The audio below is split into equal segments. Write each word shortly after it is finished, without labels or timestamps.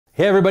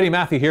Hey everybody,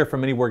 Matthew here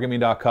from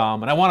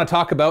MiniWarGaming.com, and I want to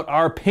talk about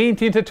our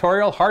painting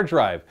tutorial hard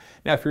drive.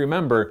 Now, if you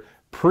remember,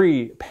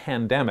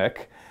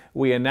 pre-pandemic,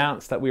 we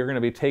announced that we were going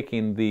to be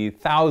taking the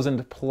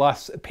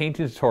 1,000+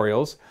 painting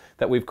tutorials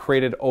that we've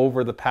created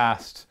over the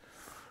past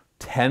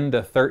 10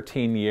 to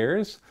 13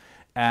 years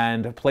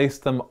and place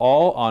them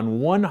all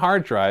on one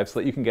hard drive so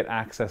that you can get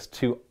access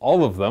to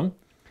all of them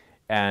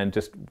and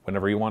just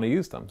whenever you want to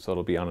use them. So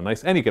it'll be on a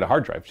nice, and you get a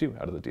hard drive too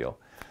out of the deal.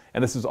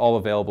 And this is all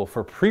available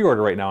for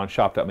pre-order right now on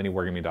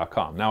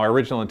shop.miniwargaming.com. Now, our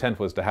original intent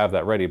was to have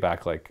that ready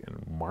back like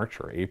in March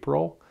or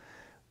April,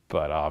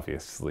 but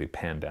obviously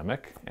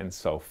pandemic. And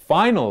so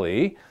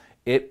finally,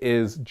 it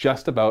is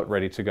just about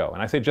ready to go.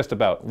 And I say just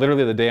about,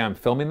 literally the day I'm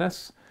filming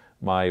this,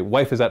 my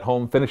wife is at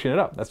home finishing it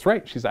up. That's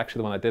right, she's actually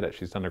the one that did it.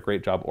 She's done a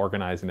great job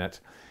organizing it,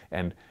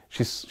 and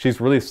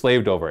she's really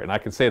slaved over it. And I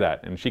can say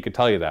that, and she could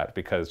tell you that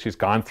because she's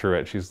gone through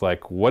it. She's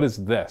like, what is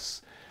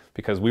this?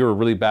 Because we were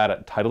really bad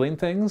at titling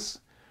things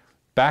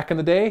back in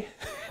the day.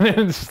 And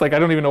it's just like, I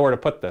don't even know where to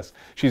put this.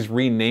 She's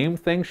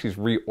renamed things, she's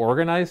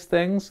reorganized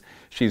things,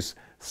 she's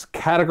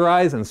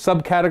categorized and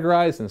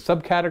subcategorized and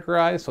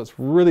subcategorized, so it's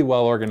really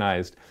well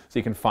organized, so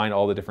you can find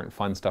all the different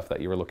fun stuff that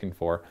you were looking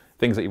for,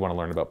 things that you want to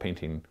learn about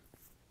painting.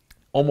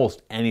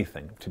 Almost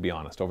anything, to be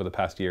honest, over the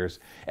past years.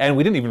 And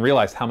we didn't even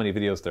realize how many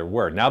videos there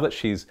were. Now that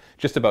she's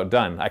just about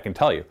done, I can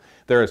tell you,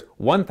 there is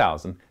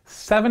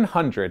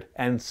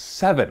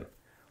 1,707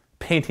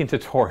 painting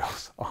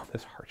tutorials on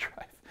this hard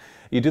drive.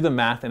 You do the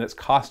math and it's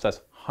cost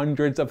us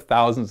hundreds of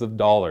thousands of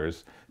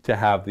dollars to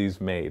have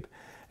these made.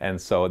 And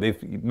so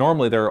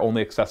normally they're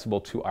only accessible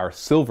to our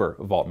Silver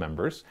Vault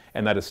members,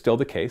 and that is still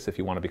the case. If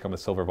you want to become a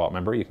Silver Vault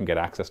member, you can get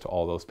access to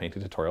all those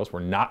painting tutorials.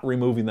 We're not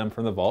removing them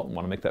from the vault, I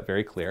want to make that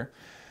very clear.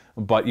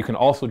 But you can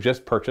also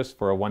just purchase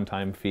for a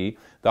one-time fee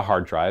the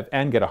hard drive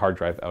and get a hard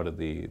drive out of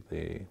the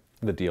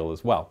deal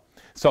as well.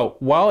 So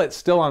while it's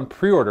still on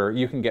pre-order,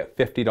 you can get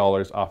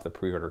 $50 off the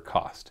pre-order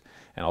cost.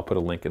 And I'll put a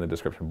link in the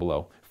description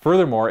below.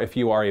 Furthermore, if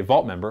you are a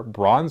Vault member,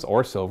 bronze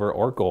or silver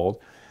or gold,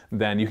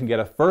 then you can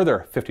get a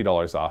further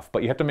 $50 off.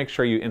 But you have to make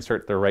sure you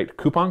insert the right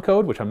coupon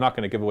code, which I'm not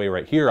going to give away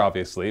right here,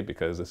 obviously,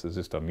 because this is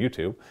just on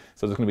YouTube.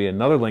 So there's going to be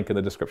another link in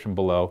the description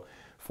below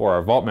for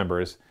our Vault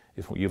members.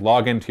 If you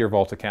log into your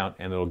Vault account,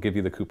 and it'll give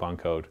you the coupon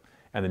code,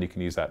 and then you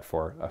can use that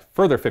for a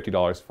further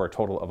 $50 for a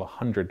total of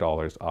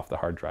 $100 off the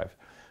hard drive.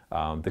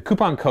 The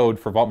coupon code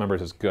for Vault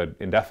members is good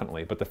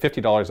indefinitely, but the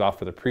 $50 off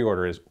for the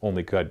pre-order is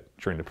only good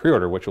during the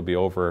pre-order, which will be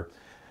over.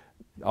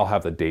 I'll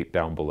have the date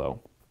down below.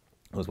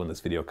 It was when this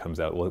video comes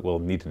out. We'll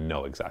need to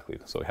know exactly.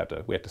 So we have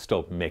to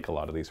still make a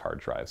lot of these hard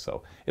drives.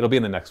 So it'll be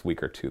in the next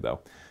week or two though.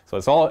 So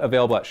it's all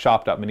available at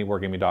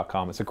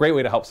shop.miniwargaming.com. It's a great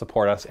way to help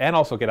support us and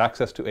also get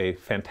access to a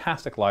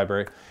fantastic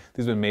library.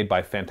 These have been made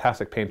by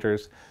fantastic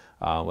painters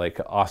like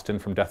Austin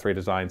from Death Ray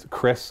Designs,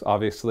 Chris,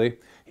 obviously.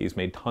 He's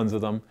made tons of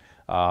them.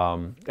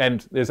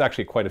 And there's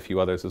actually quite a few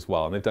others as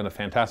well. And they've done a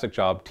fantastic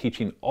job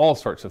teaching all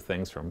sorts of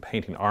things, from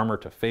painting armor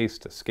to face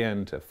to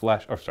skin to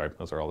flesh. Oh, sorry,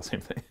 those are all the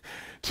same thing.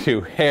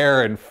 To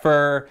hair and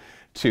fur,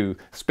 to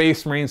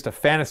Space Marines, to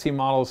fantasy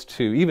models,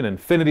 to even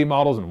Infinity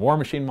models and War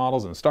Machine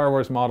models and Star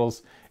Wars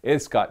models.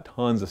 It's got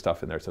tons of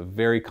stuff in there. It's a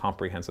very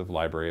comprehensive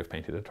library of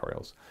painting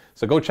tutorials.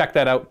 So go check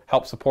that out.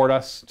 Help support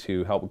us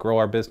to help grow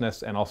our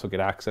business and also get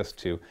access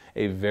to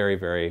a very,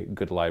 very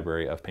good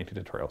library of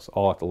painting tutorials,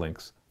 all at the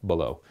links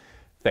below.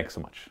 Thanks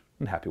so much,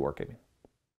 and happy wargaming.